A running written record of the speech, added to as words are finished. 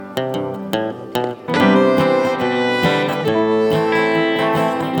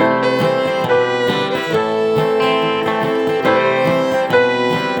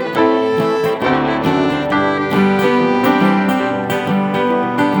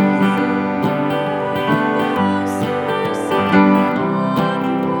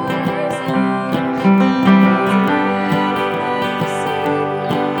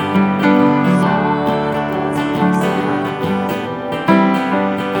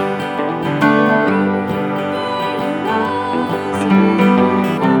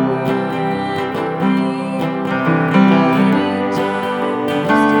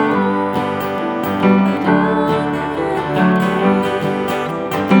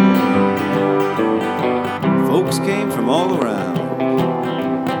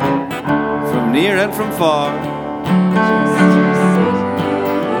near and from far.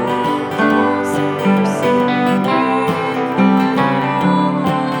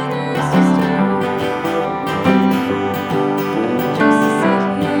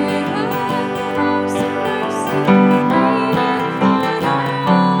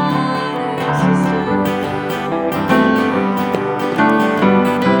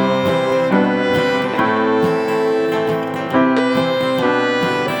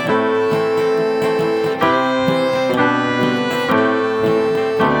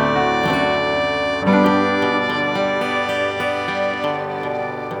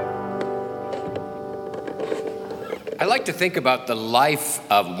 I like to think about the life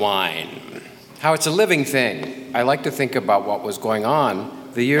of wine, how it's a living thing. I like to think about what was going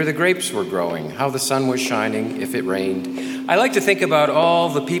on the year the grapes were growing, how the sun was shining, if it rained. I like to think about all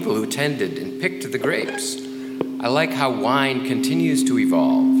the people who tended and picked the grapes. I like how wine continues to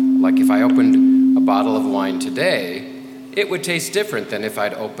evolve. Like if I opened a bottle of wine today, it would taste different than if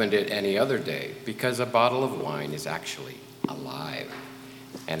I'd opened it any other day, because a bottle of wine is actually alive.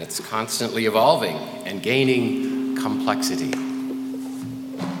 And it's constantly evolving and gaining complexity.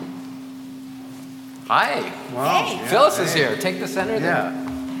 Hi. Wow. Hey. Phyllis is here. Take the center there.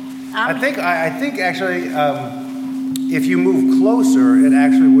 I think actually, if you move closer, it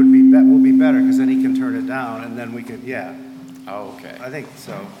actually will be better, because then he can turn it down, and then we could, Oh, okay. I think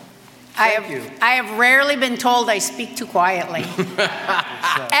so. I have rarely been told I speak too quietly.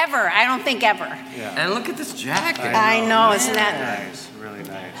 Ever. I don't think ever. Yeah. And look at this jacket. I know, isn't that nice? Really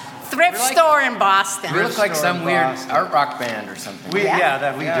nice. Thrift store in Boston. We look like some weird art rock band or something. We do.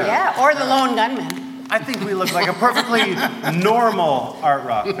 Yeah, or the Lone Gunmen. I think we look like a perfectly normal art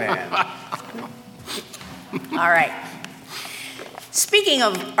rock band. All right. Speaking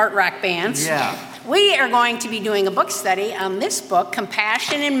of art rock bands, Yeah. we are going to be doing a book study on this book,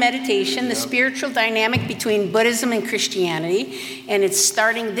 Compassion and Meditation, the Spiritual Dynamic Between Buddhism and Christianity. And it's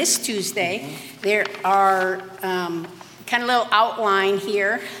starting this Tuesday. There are kind of little outline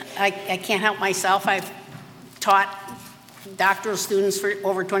here. I can't help myself. I've taught doctoral students for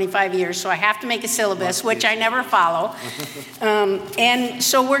over 25 years, so I have to make a syllabus, which I never follow. And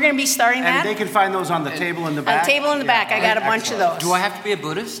so we're going to be starting that. And they can find those on the table in the back? On the table in the back. I got a bunch of those. Do I have to be a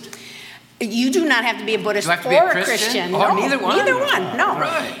Buddhist? You do not have to be a Buddhist Do I have to or be a a Christian? Christian. Oh, No, neither one? Neither one, no.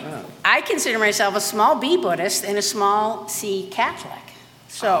 Right. I consider myself a small B Buddhist and a small C Catholic.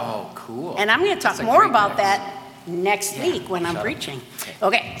 So, Oh, cool. And I'm going to talk That's a more great about mix. that next week when I'm preaching.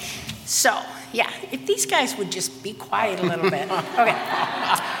 Okay, so, if these guys would just be quiet a little bit. Okay.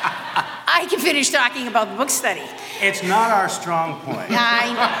 I can finish talking about the book study. It's not our strong point.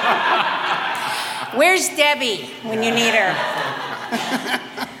 I know. Where's Debbie when you need her?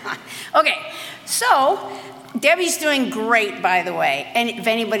 Okay, so Debbie's doing great, by the way, and if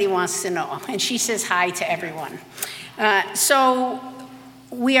anybody wants to know. And she says hi to everyone. So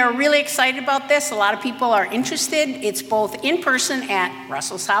we are really excited about this. A lot of people are interested. It's both in person at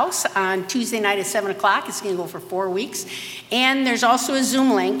Russell's house on Tuesday night at 7 o'clock. It's going to go for 4 weeks. And there's also a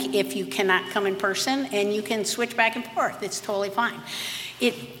Zoom link if you cannot come in person, and you can switch back and forth. It's totally fine.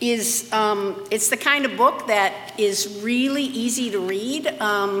 It is, it's the kind of book that is really easy to read,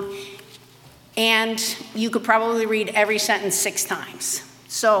 and you could probably read every sentence 6 times.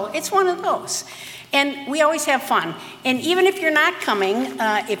 So it's one of those. And we always have fun. And even if you're not coming,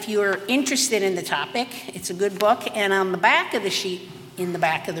 if you're interested in the topic, it's a good book. And on the back of the sheet, in the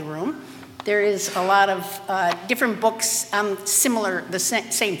back of the room, there is a lot of different books similar, the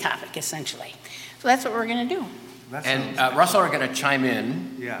same topic, essentially. So that's what we're going to do. And Russell are going to chime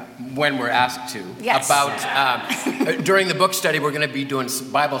in when we're asked to about, during the book study, we're going to be doing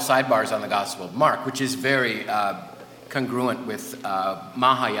Bible sidebars on the Gospel of Mark, which is very congruent with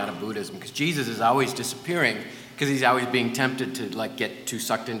Mahayana Buddhism, because Jesus is always disappearing because he's always being tempted to get too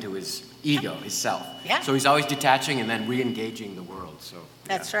sucked into his ego, his self. Yeah. So he's always detaching and then re-engaging the world. So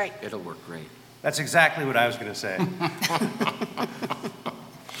that's right. It'll work great. That's exactly what I was going to say.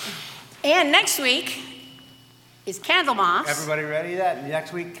 And next week is Candlemas. Everybody ready? That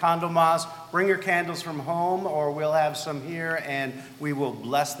next week, Candlemas. Bring your candles from home, or we'll have some here, and we will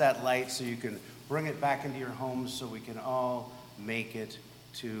bless that light so you can bring it back into your homes, so we can all make it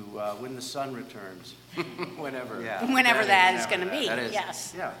to when the sun returns. Whenever. Yeah. Whenever that is going to be. That is.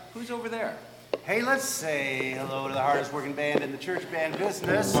 Yes. Yeah. Who's over there? Hey, let's say hello to the hardest working band in the church band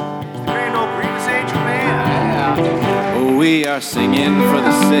business, the Grand Old Grievous Angel Band. Oh, we are singing for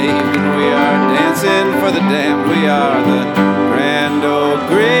the saved, and we are dancing for the damned. We are the Grand Old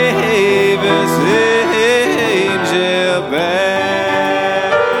Grievous Angel Band.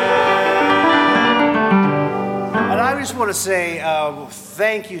 And I just want to say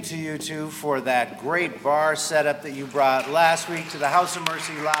thank you to you two for that great bar setup that you brought last week to the House of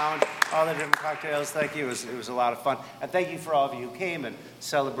Mercy Lounge, all the different cocktails. Thank you. It was a lot of fun. And thank you for all of you who came and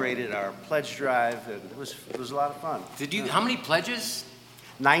celebrated our pledge drive. And it was a lot of fun. How many pledges?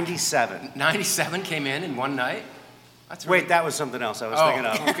 97. 97 came in one night? Wait, that was something else I was thinking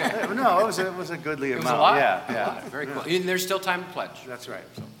of. Okay. No, it was a goodly amount. It was a lot? Yeah. A lot. Very cool. And there's still time to pledge. That's right.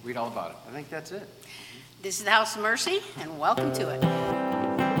 So read all about it. I think that's it. This is the House of Mercy, and welcome to it.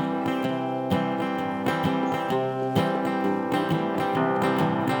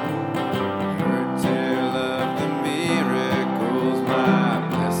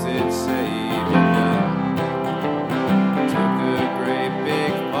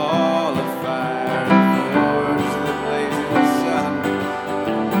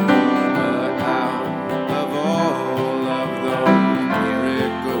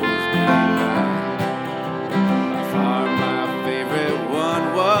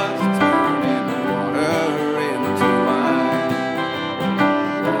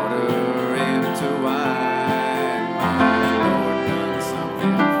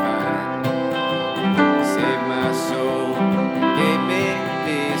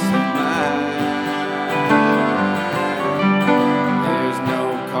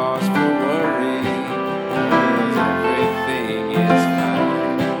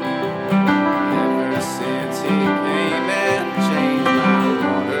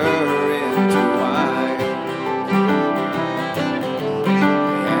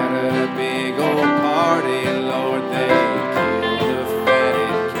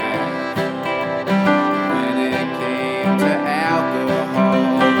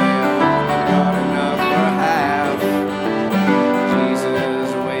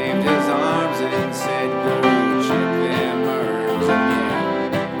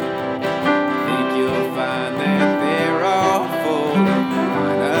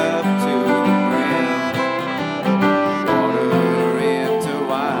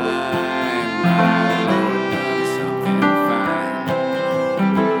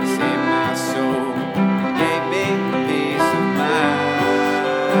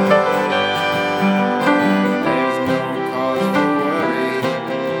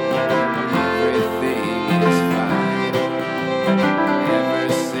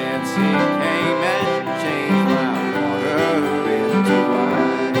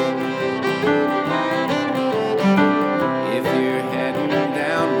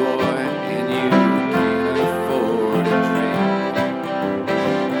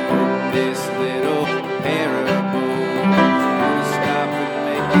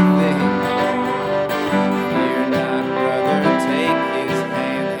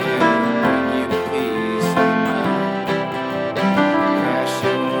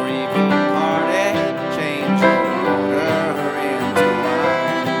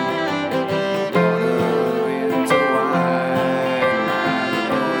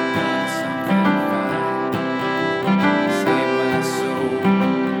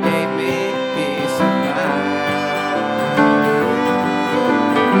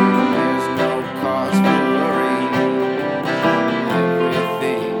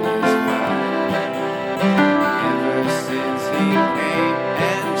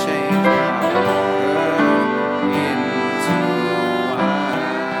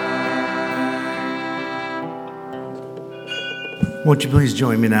 Won't you please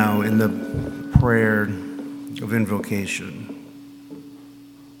join me now in the prayer of invocation?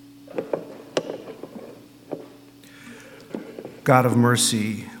 God of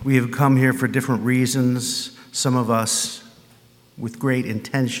mercy, we have come here for different reasons, some of us with great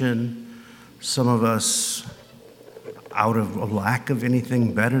intention, some of us out of a lack of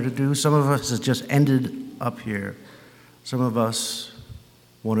anything better to do, some of us has just ended up here, some of us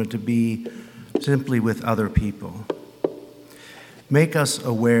wanted to be simply with other people. Make us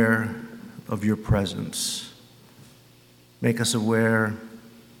aware of your presence. Make us aware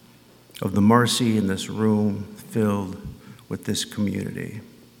of the mercy in this room filled with this community.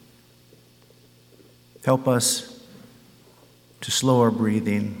 Help us to slow our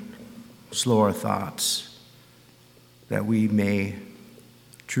breathing, slow our thoughts, that we may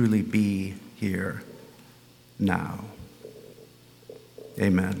truly be here now.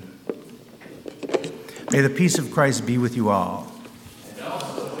 Amen. May the peace of Christ be with you all.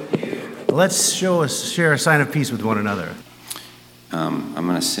 Let's share a sign of peace with one another. I'm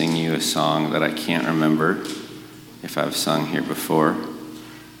going to sing you a song that I can't remember if I've sung here before.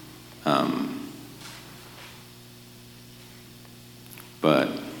 But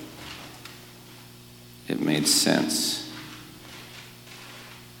it made sense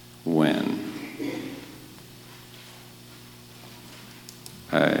when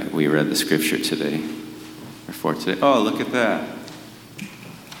we read the scripture today, or for today. Oh, look at that.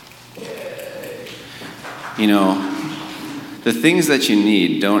 You know, the things that you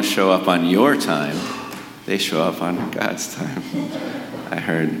need don't show up on your time. They show up on God's time. I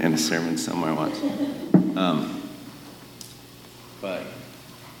heard in a sermon somewhere once. But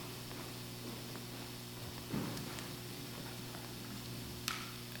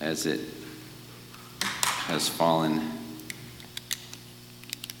as it has fallen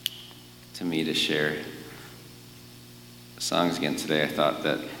to me to share songs again today, I thought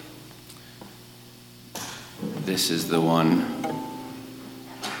that this is the one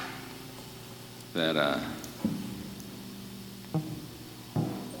that,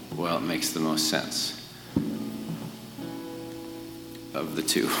 well, it makes the most sense of the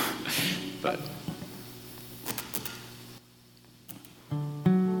two. But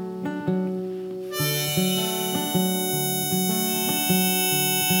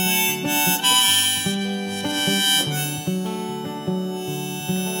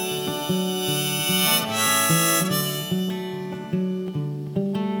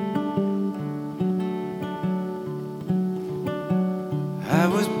I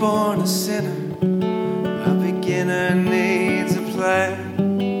was born a sinner, a beginner needs a plan.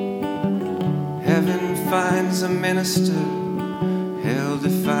 Heaven finds a minister, hell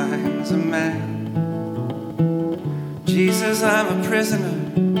defines a man. Jesus, I'm a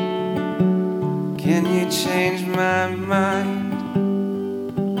prisoner, can you change my mind?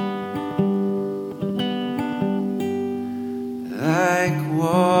 Like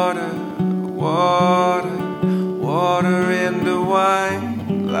water, water, water into wine.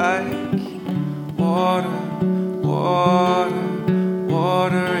 Like water, water,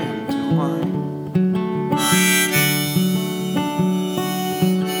 water into wine.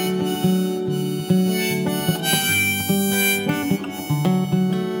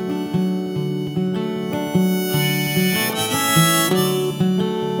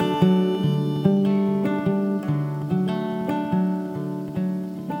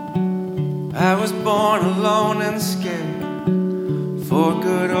 I was born alone and scared, for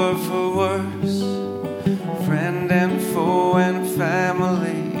good or for worse, friend and foe and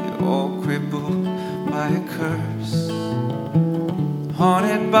family, all crippled by a curse.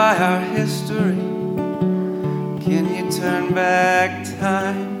 Haunted by our history, can you turn back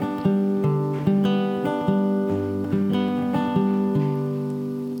time?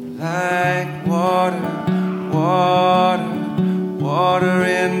 Like water, water, water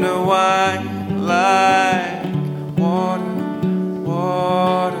into wine. Like water,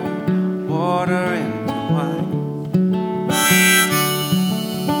 water, water into wine.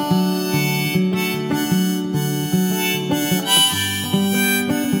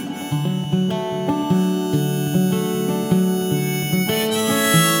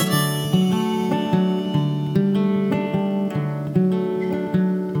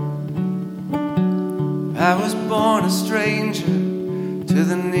 I was born a stranger to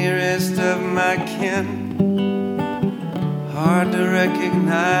the nearest of my kin. Hard to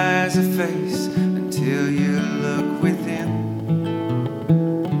recognize a face until you look within.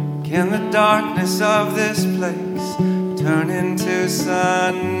 Can the darkness of this place turn into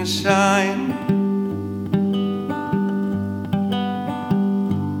sunshine?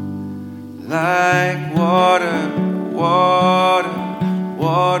 Like water, water,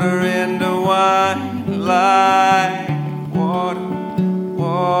 water into wine. Like water,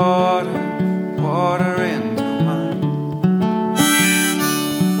 water, water into wine.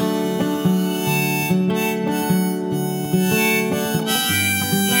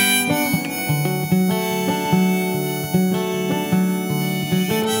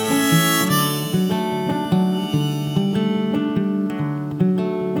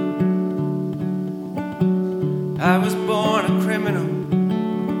 I was born a criminal,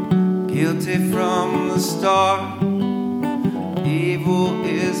 guilty from the start. Evil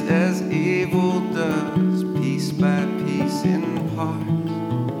is as evil does, piece by piece in part.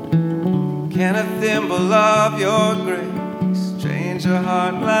 Can a thimble of your grace change a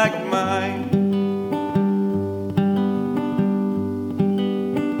heart like mine?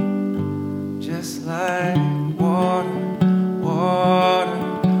 Just like water, water,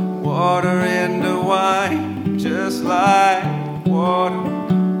 water into wine. Just like water,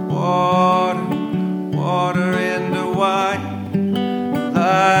 water, water into wine.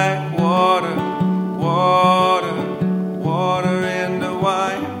 Like water, water, water into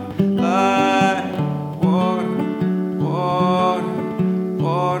wine. Like water, water,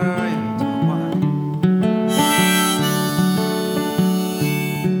 water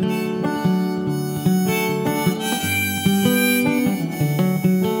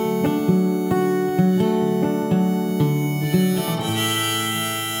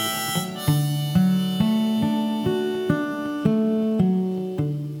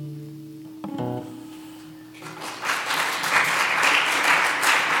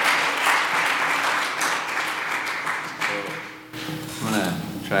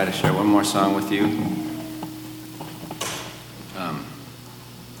try to share one more song with you.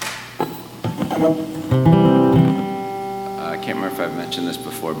 I can't remember if I've mentioned this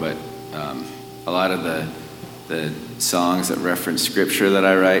before, but a lot of the songs that reference scripture that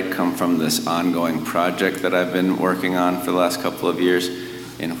I write come from this ongoing project that I've been working on for the last couple of years,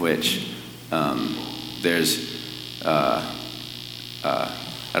 in which there's I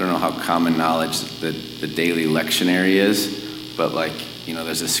don't know how common knowledge the daily lectionary is, but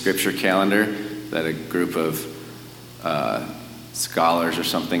there's a scripture calendar that a group of scholars or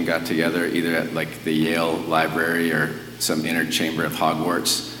something got together, either at the Yale Library or some inner chamber of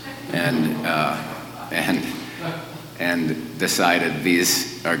Hogwarts, and decided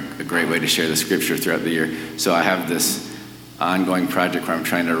these are a great way to share the scripture throughout the year. So I have this ongoing project where I'm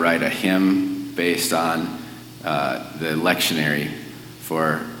trying to write a hymn based on the lectionary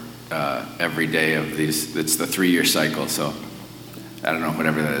for every day of these. It's the 3-year cycle, so I don't know,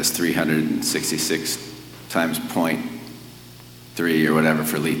 whatever that is, 366 times 0.3 or whatever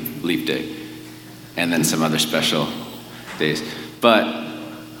for leap day, and then some other special days. But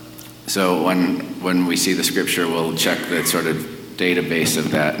so when we see the scripture, we'll check the sort of database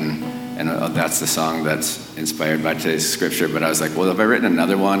of that, and that's the song that's inspired by today's scripture. But I was like, well, have I written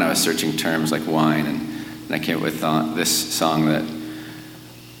another one? I was searching terms like wine, and I came up with this song that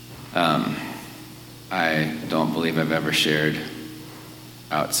I don't believe I've ever shared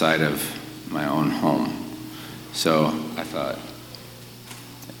outside of my own home. So I thought,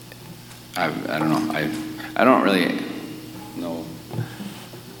 I don't know, I don't really know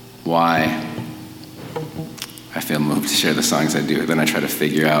why I feel moved to share the songs I do. Then I try to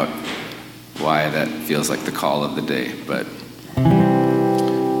figure out why that feels like the call of the day, but I'm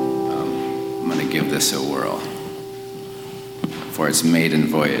going to give this a whirl for its maiden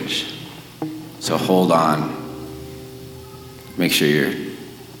voyage. So hold on. Make sure your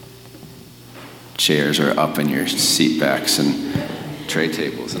chairs are up and your seat backs and tray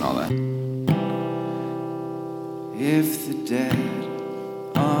tables and all that. If the dead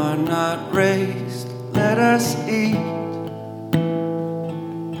are not raised, let us eat.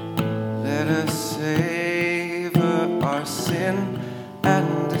 Let us savor our sin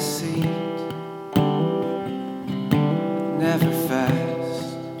and deceit. Never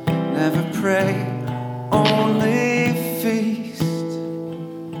fast, never pray, only feast.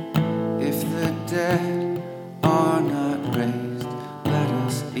 If the dead are not raised, let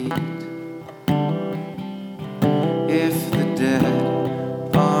us eat. If the dead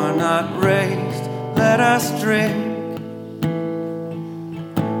are not raised, let us drink.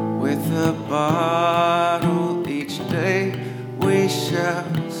 With a bottle each day we shall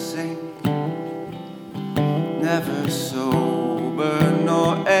sink. Never sober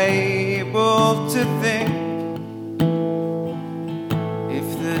nor able to think. If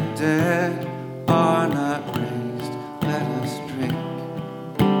the dead are not raised, let us drink.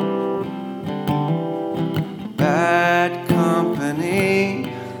 Bad company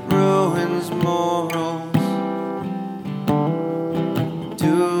ruins morals.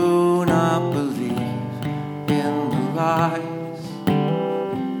 Do not believe in the lies.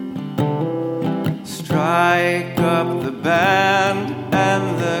 Strike up the band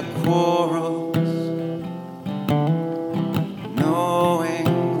and the quarrels, knowing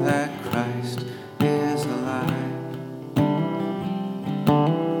that Christ is alive.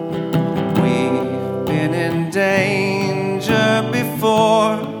 We've been in danger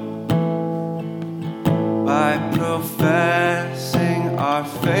before by professing our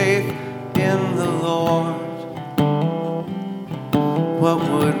faith in the Lord. What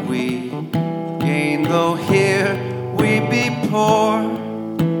would we gain though here we be poor?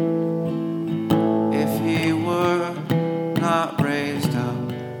 If he were not raised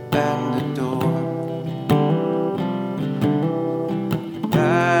up and adored.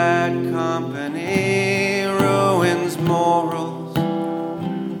 Bad company ruins morals.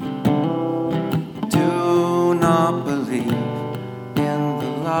 Do not believe in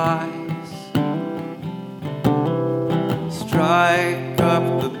the lies. Strike up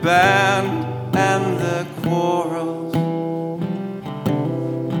the band and the quarrels,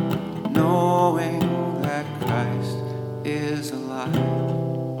 knowing that Christ is alive.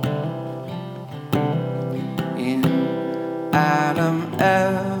 In Adam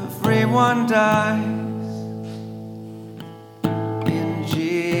everyone dies. In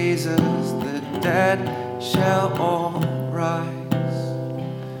Jesus the dead shall all rise.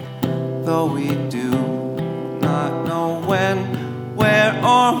 Though we do not know when, where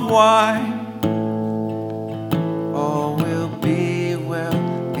or why, all will be well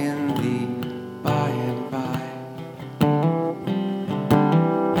in thee by and by.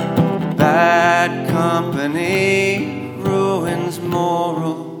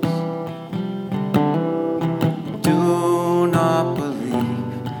 morals. Do not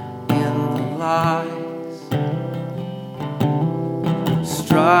believe in the lies.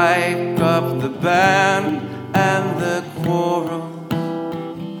 Strike up the band and the quarrel,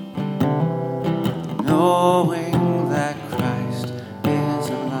 knowing that Christ is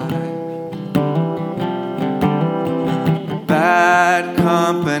alive. Bad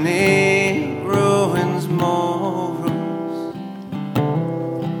company ruins morals.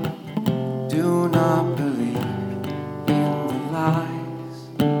 Do not believe in the lies.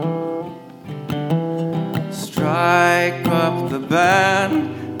 Strike up the band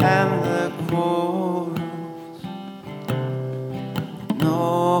and the quarrels,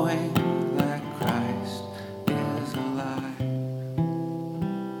 knowing that Christ is alive.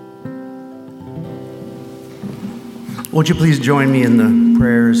 Won't you please join me in the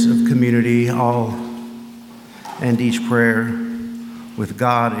prayers of community, all and each prayer with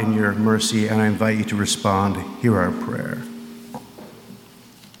God in your mercy, and I invite you to respond. Hear our prayer.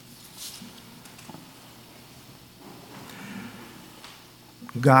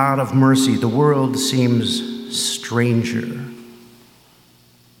 God of mercy, the world seems stranger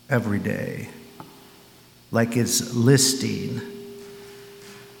every day, like it's listing,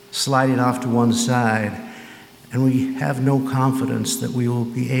 sliding off to one side, and we have no confidence that we will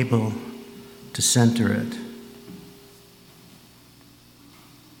be able to center it.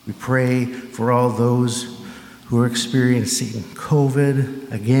 We pray for all those who are experiencing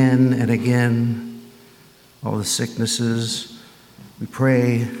COVID again and again, all the sicknesses. We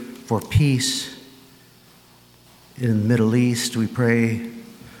pray for peace in the Middle East. We pray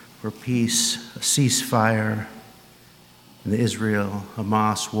for peace, a ceasefire in the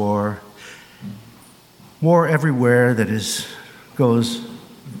Israel-Hamas war. War everywhere that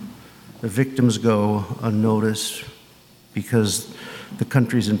the victims go unnoticed because the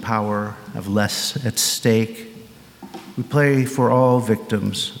countries in power have less at stake. We pray for all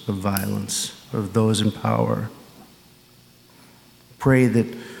victims of violence, of those in power. Pray that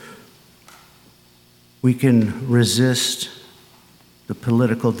we can resist the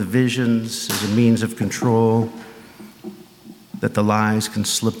political divisions as a means of control, that the lies can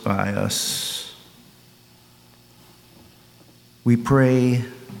slip by us. We pray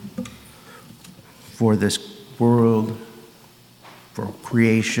for this world, for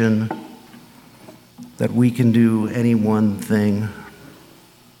creation, that we can do any one thing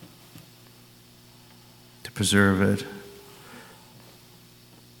to preserve it.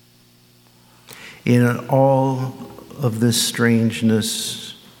 In all of this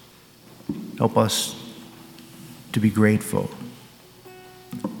strangeness, help us to be grateful,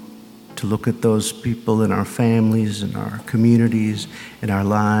 to look at those people in our families, in our communities, in our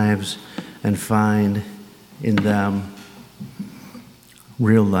lives, and find in them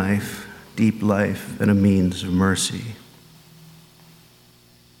real life, deep life, and a means of mercy.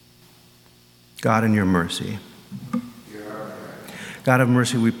 God, in your mercy. God of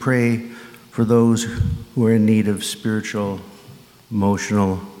mercy, we pray for those who are in need of spiritual,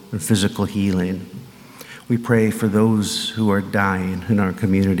 emotional, and physical healing. We pray for those who are dying in our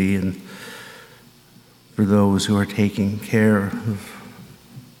community and for those who are taking care of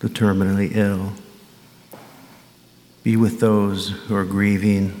the terminally ill. Be with those who are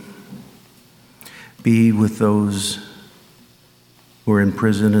grieving. Be with those who are in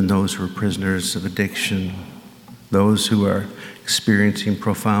prison and those who are prisoners of addiction, those who are experiencing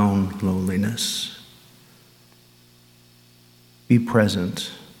profound loneliness. Be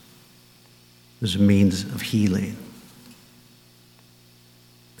present as a means of healing.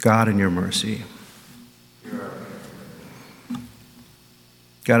 God, in your mercy.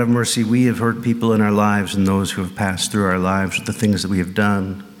 God of mercy, we have hurt people in our lives and those who have passed through our lives with the things that we have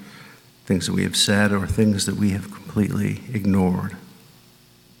done, things that we have said, or things that we have completely ignored.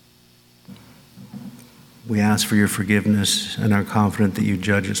 We ask for your forgiveness and are confident that you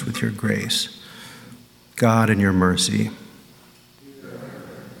judge us with your grace. God, in your mercy.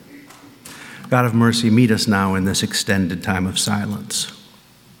 God of mercy, meet us now in this extended time of silence.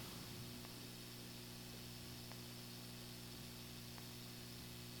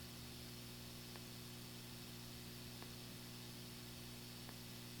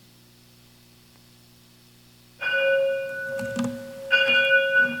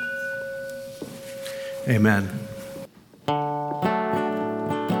 Amen.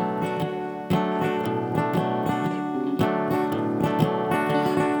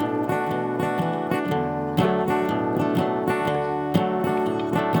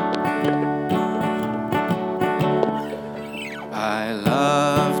 I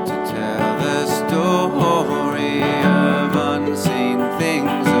love to tell the story of unseen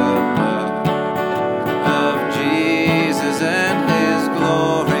things above, of Jesus and his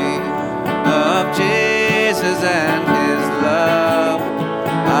glory, of Jesus and his love.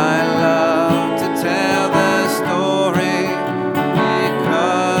 I love to tell the story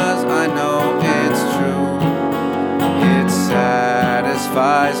because I know it's true. It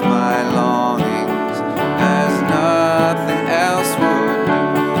satisfies my longings as nothing else would do.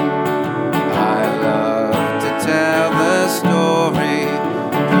 I love to tell the story,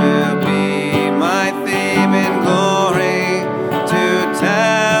 will be my theme in glory, to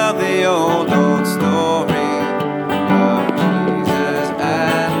tell the old story of Jesus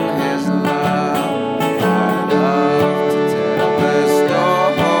and his love. I love to tell the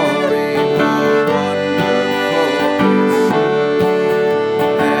story, how wonderful is he,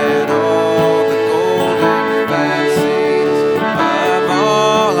 and all the golden fancies of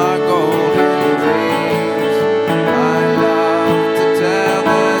all our golden dreams. I love to tell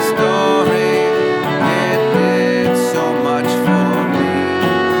the story, it did so much for me,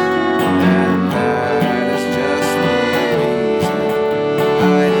 and that is just the reason I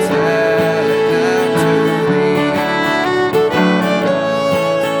tell it now to thee. I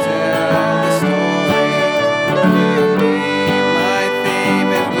love to tell the story, will be my theme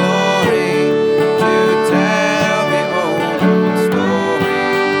and glory, to tell the old story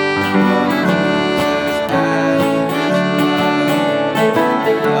of Jesus and his love. I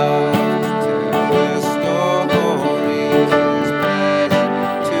love to tell the stories is pleasant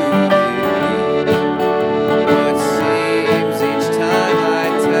to believe. What seems each time I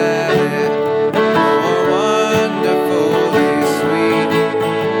tell it more wonderfully sweet.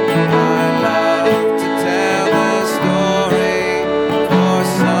 I love to tell the story, for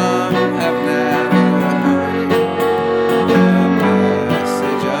some have never heard the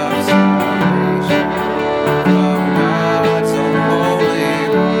message of salvation from God's own holy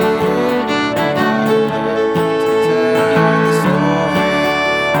word. I love to tell the story,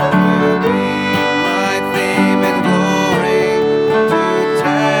 will be my theme and glory, to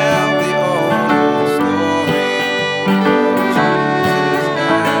tell the old story of Jesus and his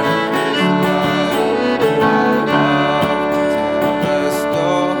love. I love to tell the story for those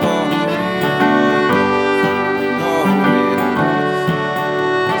who know it best.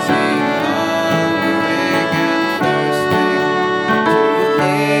 Sing hungering and thirsting to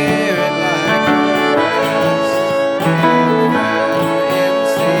hear it like the rest. And when in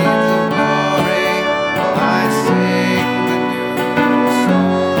scenes of glory I sing the new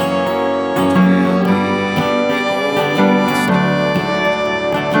song, will be the old story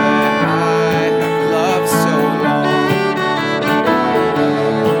that I have loved so long. I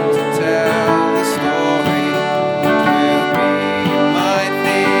love to tell the story, will be my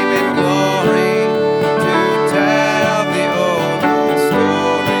theme and glory, to tell the old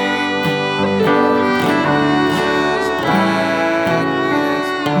story of Jesus and his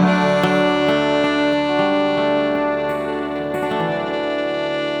love.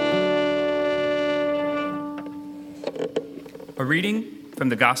 A reading from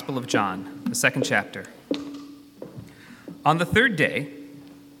the Gospel of John, the 2nd chapter. On the 3rd day,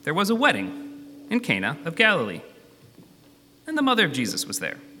 there was a wedding in Cana of Galilee, and the mother of Jesus was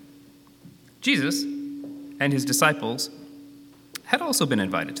there. Jesus and his disciples had also been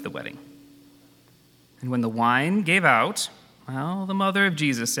invited to the wedding. And when the wine gave out, well, the mother of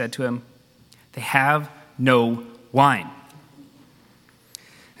Jesus said to him, "They have no wine."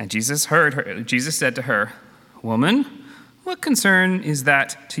 And Jesus said to her, "Woman, what concern is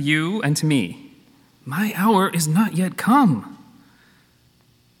that to you and to me? My hour is not yet come."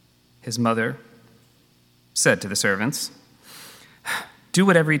 His mother said to the servants, "Do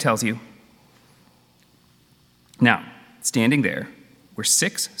whatever he tells you." Now, standing there were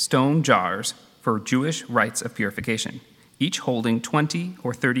 6 stone jars for Jewish rites of purification, each holding 20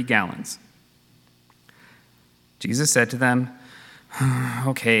 or 30 gallons. Jesus said to them,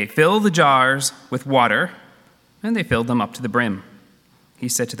 "Okay, fill the jars with water," and they filled them up to the brim. He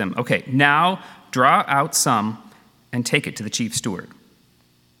said to them, "Okay, now draw out some and take it to the chief steward."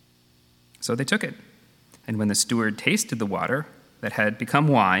 So they took it. And when the steward tasted the water that had become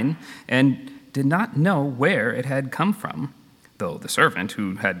wine and did not know where it had come from, though the servant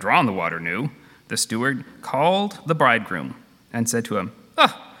who had drawn the water knew, the steward called the bridegroom and said to him,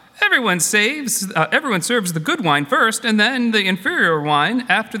 Everyone serves the good wine first, and then the inferior wine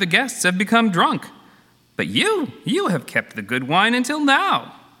after the guests have become drunk. But you have kept the good wine until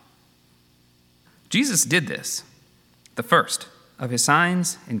now." Jesus did this, the first of his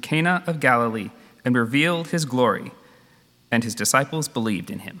signs in Cana of Galilee, and revealed his glory, and his disciples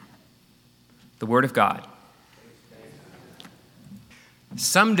believed in him. The word of God.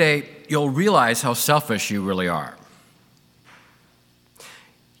 Someday you'll realize how selfish you really are.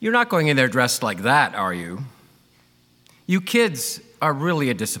 You're not going in there dressed like that, are you? You kids are really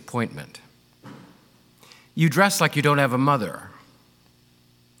a disappointment. You dress like you don't have a mother.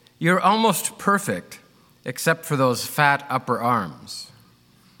 You're almost perfect, except for those fat upper arms.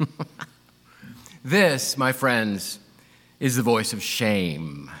 This, my friends, is the voice of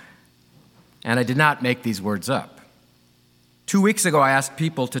shame. And I did not make these words up. 2 weeks ago, I asked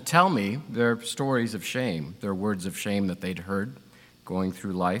people to tell me their stories of shame, their words of shame that they'd heard going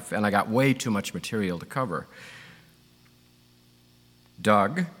through life, and I got way too much material to cover.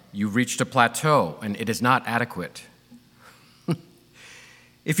 Doug, you've reached a plateau, and it is not adequate.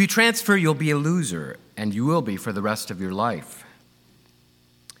 If you transfer, you'll be a loser, and you will be for the rest of your life.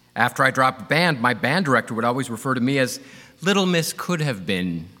 After I dropped band, my band director would always refer to me as Little Miss Could Have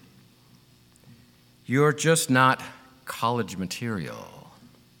Been. You're just not college material.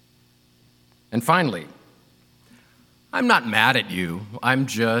 And finally, I'm not mad at you. I'm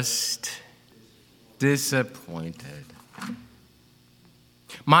just disappointed.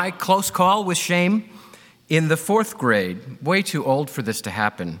 My close call with shame in the 4th grade, way too old for this to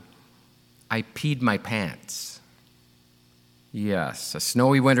happen, I peed my pants. Yes, a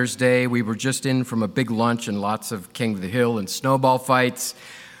snowy winter's day. We were just in from a big lunch and lots of King of the Hill and snowball fights.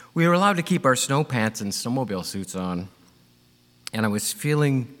 We were allowed to keep our snow pants and snowmobile suits on. And I was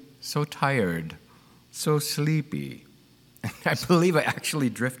feeling so tired, so sleepy. I believe I actually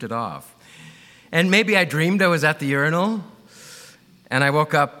drifted off. And maybe I dreamed I was at the urinal, and I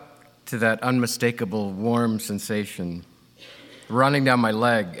woke up to that unmistakable warm sensation running down my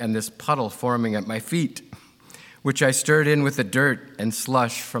leg and this puddle forming at my feet, which I stirred in with the dirt and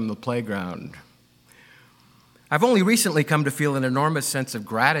slush from the playground. I've only recently come to feel an enormous sense of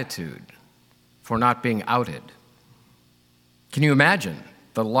gratitude for not being outed. Can you imagine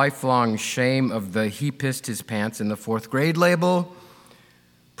the lifelong shame of the "he pissed his pants in the 4th grade" label?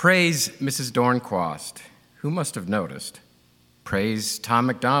 Praise Mrs. Dornquist, who must have noticed. Praise Tom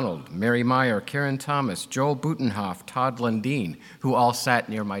McDonald, Mary Meyer, Karen Thomas, Joel Butenhoff, Todd Lundeen, who all sat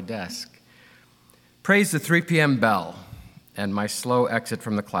near my desk. Praise the 3 p.m. bell and my slow exit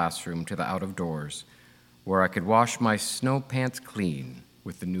from the classroom to the out of doors, where I could wash my snow pants clean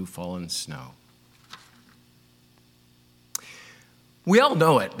with the new fallen snow. We all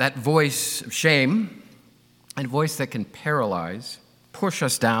know it, that voice of shame, a voice that can paralyze, push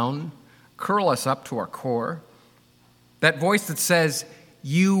us down, curl us up to our core. That voice that says,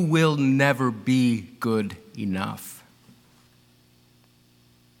 you will never be good enough.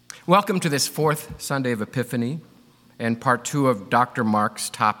 Welcome to this 4th Sunday of Epiphany and part 2 of Dr. Mark's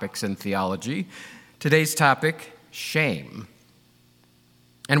Topics in Theology. Today's topic, shame.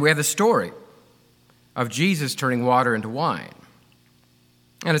 And we have the story of Jesus turning water into wine.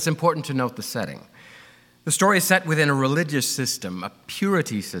 And it's important to note the setting. The story is set within a religious system, a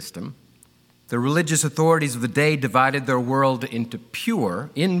purity system. The religious authorities of the day divided their world into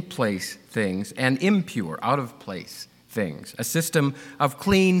pure, in-place things and impure, out-of-place things, a system of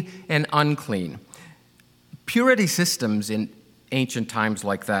clean and unclean. Purity systems in ancient times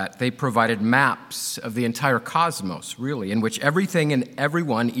like that, they provided maps of the entire cosmos, really, in which everything and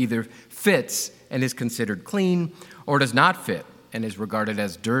everyone either fits and is considered clean or does not fit and is regarded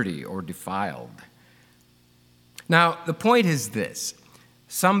as dirty or defiled. Now, the point is this.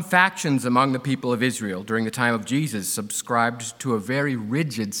 Some factions among the people of Israel during the time of Jesus subscribed to a very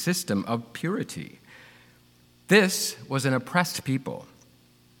rigid system of purity. This was an oppressed people,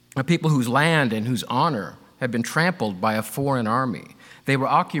 a people whose land and whose honor had been trampled by a foreign army. They were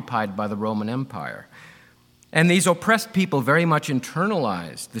occupied by the Roman Empire. And these oppressed people very much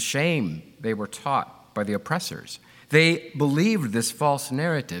internalized the shame they were taught by the oppressors. They believed this false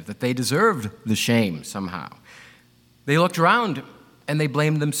narrative that they deserved the shame somehow. They looked around and they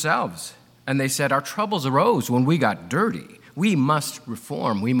blamed themselves. And they said, our troubles arose when we got dirty. We must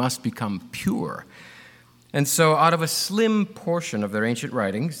reform. We must become pure. And so out of a slim portion of their ancient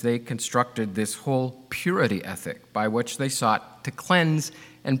writings, they constructed this whole purity ethic by which they sought to cleanse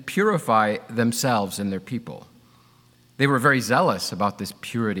and purify themselves and their people. They were very zealous about this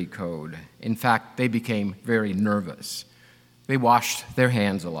purity code. In fact, they became very nervous. They washed their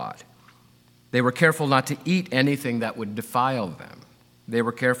hands a lot. They were careful not to eat anything that would defile them. They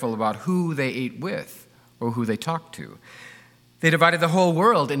were careful about who they ate with or who they talked to. They divided the whole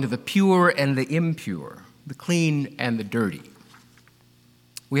world into the pure and the impure, the clean and the dirty.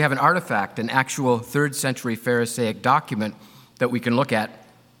 We have an artifact, an actual 3rd century Pharisaic document that we can look at.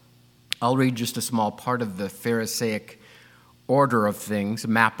 I'll read just a small part of the Pharisaic order of things, a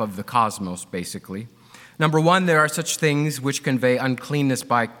map of the cosmos, basically. Number one, there are such things which convey uncleanness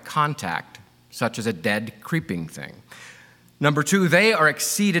by contact, such as a dead, creeping thing. Number two, they are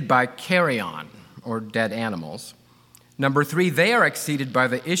exceeded by carrion, or dead animals. Number three, they are exceeded by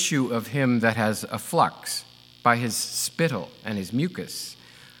the issue of him that has a flux, by his spittle and his mucus.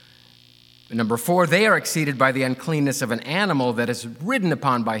 Number four, they are exceeded by the uncleanness of an animal that is ridden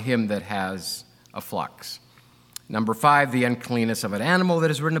upon by him that has a flux. Number five, the uncleanness of an animal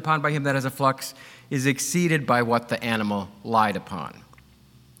that is ridden upon by him that has a flux is exceeded by what the animal lied upon.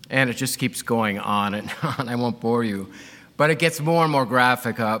 And it just keeps going on and on. I won't bore you. But it gets more and more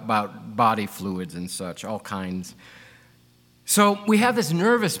graphic about body fluids and such, all kinds. So we have this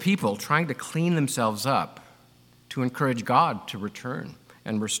nervous people trying to clean themselves up to encourage God to return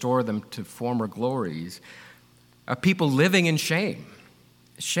and restore them to former glories. A people living in shame,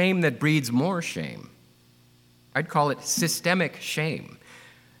 shame that breeds more shame. I'd call it systemic shame.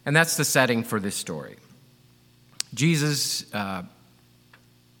 And that's the setting for this story. Jesus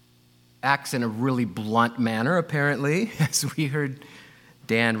acts in a really blunt manner, apparently, as we heard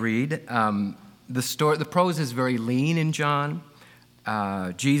Dan read. The prose is very lean in John.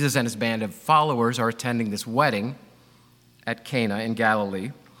 Jesus and his band of followers are attending this wedding at Cana in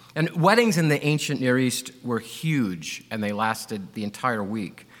Galilee. And weddings in the ancient Near East were huge, and they lasted the entire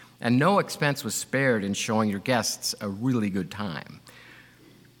week. And no expense was spared in showing your guests a really good time.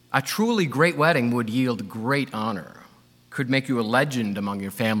 A truly great wedding would yield great honor, could make you a legend among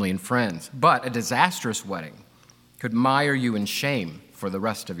your family and friends. But a disastrous wedding could mire you in shame for the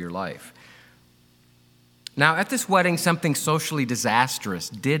rest of your life. Now, at this wedding, something socially disastrous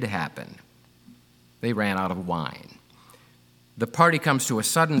did happen. They ran out of wine. The party comes to a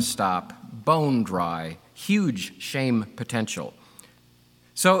sudden stop, bone dry, huge shame potential.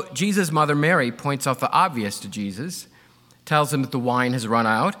 So Jesus' mother Mary points out the obvious to Jesus, tells him that the wine has run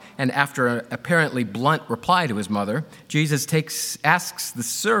out, and after an apparently blunt reply to his mother, Jesus asks the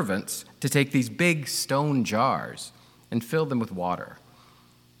servants to take these big stone jars and fill them with water.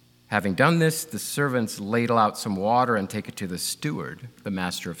 Having done this, the servants ladle out some water and take it to the steward, the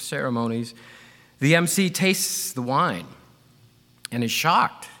master of ceremonies. The MC tastes the wine and is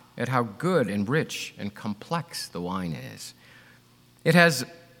shocked at how good and rich and complex the wine is. It has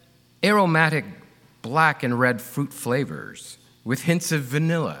aromatic black and red fruit flavors with hints of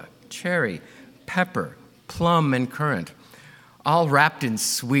vanilla, cherry, pepper, plum, and currant, all wrapped in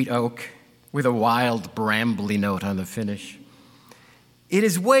sweet oak with a wild brambly note on the finish. It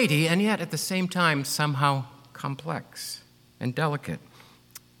is weighty and yet at the same time somehow complex and delicate.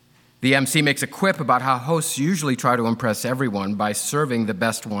 The MC makes a quip about how hosts usually try to impress everyone by serving the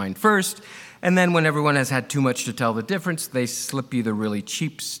best wine first, and then when everyone has had too much to tell the difference, they slip you the really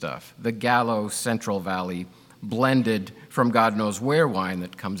cheap stuff, the Gallo Central Valley blended from God knows where wine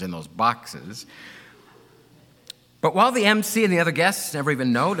that comes in those boxes. But while the MC and the other guests never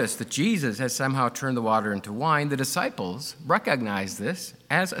even notice that Jesus has somehow turned the water into wine, the disciples recognize this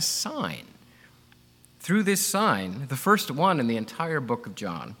as a sign. Through this sign, the first one in the entire book of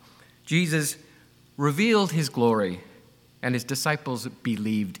John, Jesus revealed his glory, and his disciples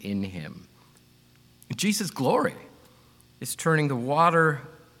believed in him. Jesus' glory is turning the water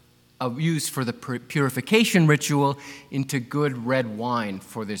used for the purification ritual into good red wine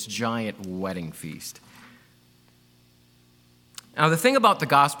for this giant wedding feast. Now, the thing about the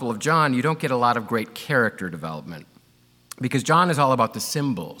Gospel of John, you don't get a lot of great character development because John is all about the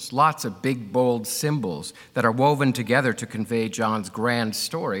symbols, lots of big, bold symbols that are woven together to convey John's grand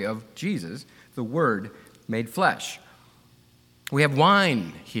story of Jesus, the Word made flesh. We have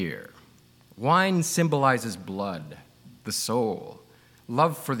wine here. Wine symbolizes blood, the soul,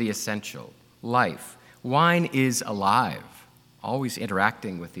 love for the essential, life. Wine is alive, always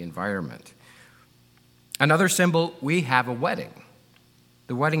interacting with the environment. Another symbol, we have a wedding.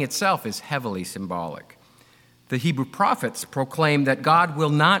 The wedding itself is heavily symbolic. The Hebrew prophets proclaim that God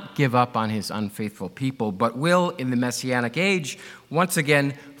will not give up on his unfaithful people, but will, in the Messianic age, once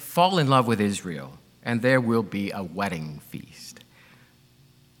again fall in love with Israel, and there will be a wedding feast.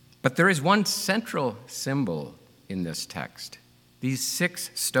 But there is one central symbol in this text, these 6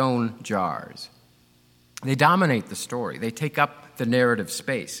 stone jars. They dominate the story. They take up the narrative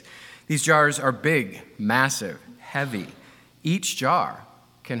space. These jars are big, massive, heavy. Each jar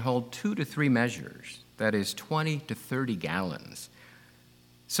can hold 2 to 3 measures, that is 20 to 30 gallons.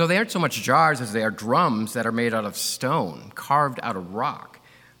 So they aren't so much jars as they are drums that are made out of stone, carved out of rock.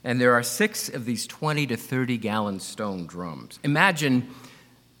 And there are 6 of these 20 to 30 gallon stone drums. Imagine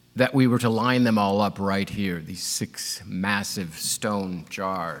that we were to line them all up right here, these 6 massive stone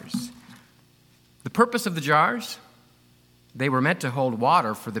jars. The purpose of the jars? They were meant to hold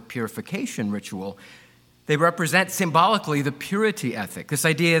water for the purification ritual, They represent symbolically the purity ethic, this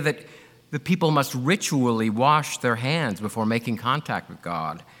idea that the people must ritually wash their hands before making contact with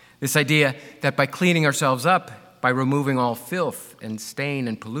God. This idea that by cleaning ourselves up, by removing all filth and stain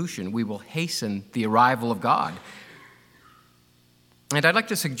and pollution, we will hasten the arrival of God. And I'd like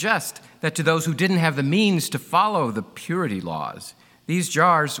to suggest that to those who didn't have the means to follow the purity laws, these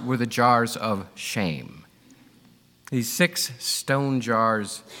jars were the jars of shame. These 6 stone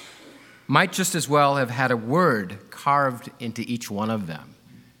jars might just as well have had a word carved into each one of them.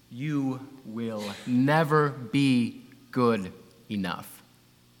 You will never be good enough.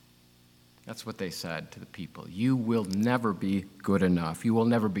 That's what they said to the people. You will never be good enough. You will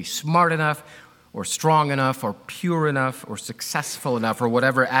never be smart enough or strong enough or pure enough or successful enough or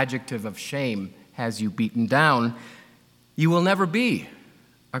whatever adjective of shame has you beaten down. You will never be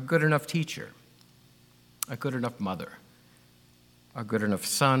a good enough teacher, a good enough mother, a good enough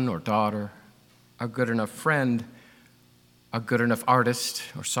son or daughter, a good enough friend, a good enough artist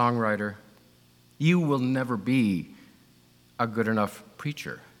or songwriter. You will never be a good enough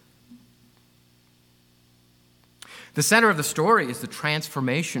preacher. The center of the story is the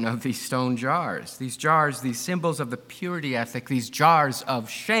transformation of these stone jars. These jars, these symbols of the purity ethic, these jars of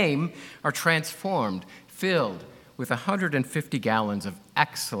shame are transformed, filled with 150 gallons of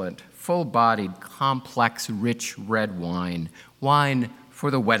excellent, full-bodied, complex, rich red wine, wine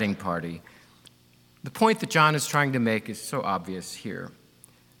for the wedding party. The point that John is trying to make is so obvious here.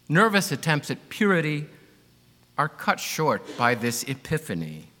 Nervous attempts at purity are cut short by this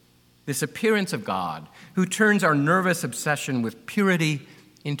epiphany, this appearance of God, who turns our nervous obsession with purity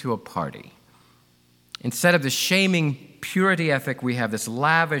into a party. Instead of the shaming purity ethic, we have this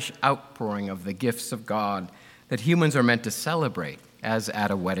lavish outpouring of the gifts of God that humans are meant to celebrate, as at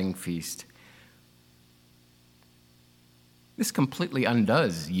a wedding feast. This completely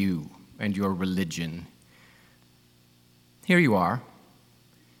undoes you and your religion. Here you are,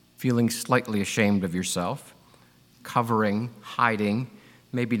 feeling slightly ashamed of yourself, covering, hiding,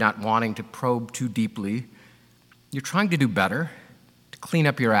 maybe not wanting to probe too deeply. You're trying to do better, to clean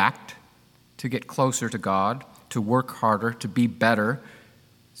up your act, to get closer to God, to work harder, to be better,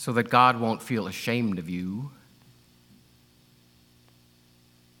 so that God won't feel ashamed of you.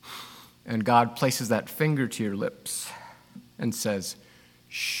 And God places that finger to your lips and says,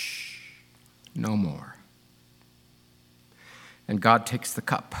 shh, no more. And God takes the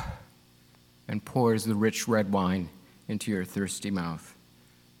cup and pours the rich red wine into your thirsty mouth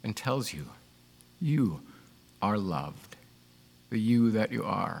and tells you, you are loved, the you that you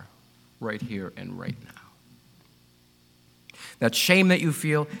are, right here and right now. That shame that you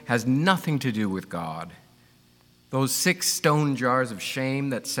feel has nothing to do with God. Those 6 stone jars of shame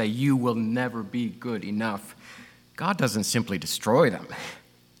that say you will never be good enough, God doesn't simply destroy them.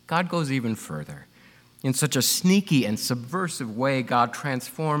 God goes even further. In such a sneaky and subversive way, God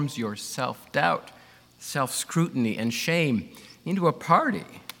transforms your self-doubt, self-scrutiny, and shame into a party.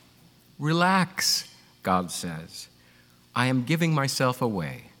 Relax, God says. I am giving myself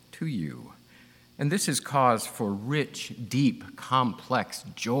away to you. And this is cause for rich, deep, complex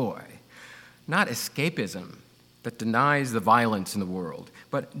joy. Not escapism that denies the violence in the world,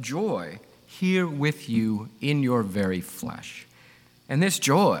 but joy here with you in your very flesh. And this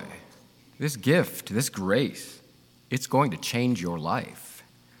joy, this gift, this grace, it's going to change your life.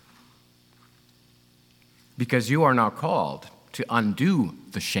 Because you are now called to undo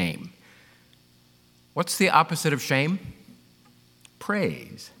the shame. What's the opposite of shame?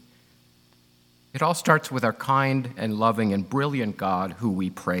 Praise. It all starts with our kind and loving and brilliant God who we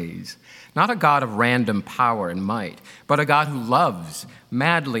praise. Not a God of random power and might, but a God who loves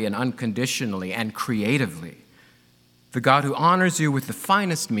madly and unconditionally and creatively. The God who honors you with the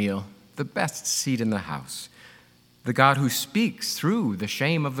finest meal, the best seat in the house. The God who speaks through the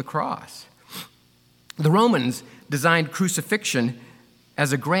shame of the cross. The Romans designed crucifixion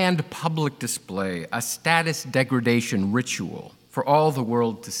as a grand public display, a status degradation ritual for all the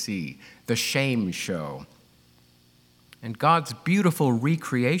world to see, the shame show. And God's beautiful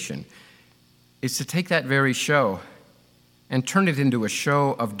recreation is to take that very show and turn it into a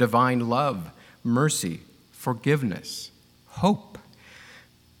show of divine love, mercy, forgiveness, hope.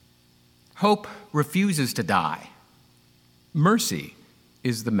 Hope refuses to die. Mercy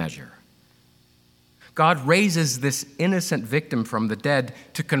is the measure. God raises this innocent victim from the dead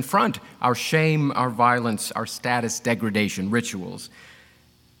to confront our shame, our violence, our status degradation rituals.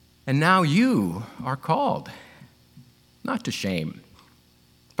 And now you are called, not to shame,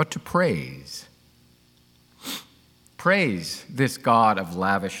 but to praise. Praise this God of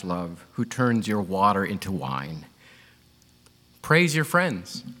lavish love who turns your water into wine. Praise your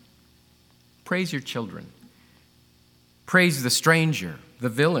friends. Praise your children. Praise the stranger, the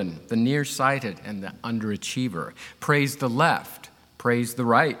villain, the nearsighted, and the underachiever. Praise the left, praise the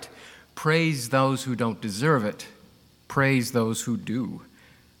right. Praise those who don't deserve it. Praise those who do.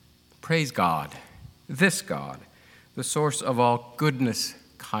 Praise God, this God, the source of all goodness,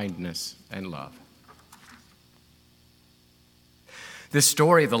 kindness, and love. This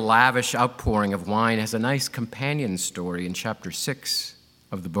story of the lavish outpouring of wine has a nice companion story in chapter 6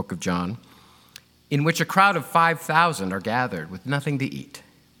 of the book of John, in which a crowd of 5,000 are gathered with nothing to eat.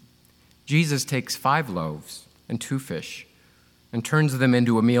 Jesus takes 5 loaves and 2 fish and turns them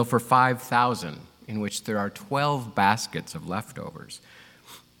into a meal for 5,000, in which there are 12 baskets of leftovers.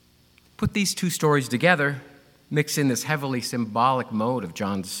 Put these 2 stories together, mix in this heavily symbolic mode of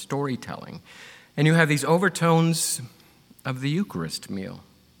John's storytelling, and you have these overtones of the Eucharist meal,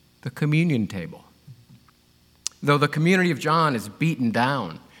 the communion table. Though the community of John is beaten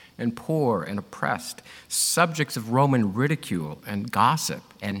down and poor and oppressed, subjects of Roman ridicule and gossip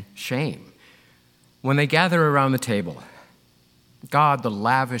and shame, when they gather around the table, God, the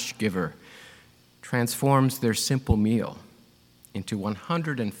lavish giver, transforms their simple meal into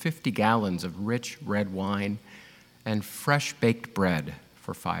 150 gallons of rich red wine and fresh baked bread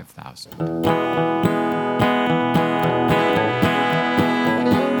for 5,000.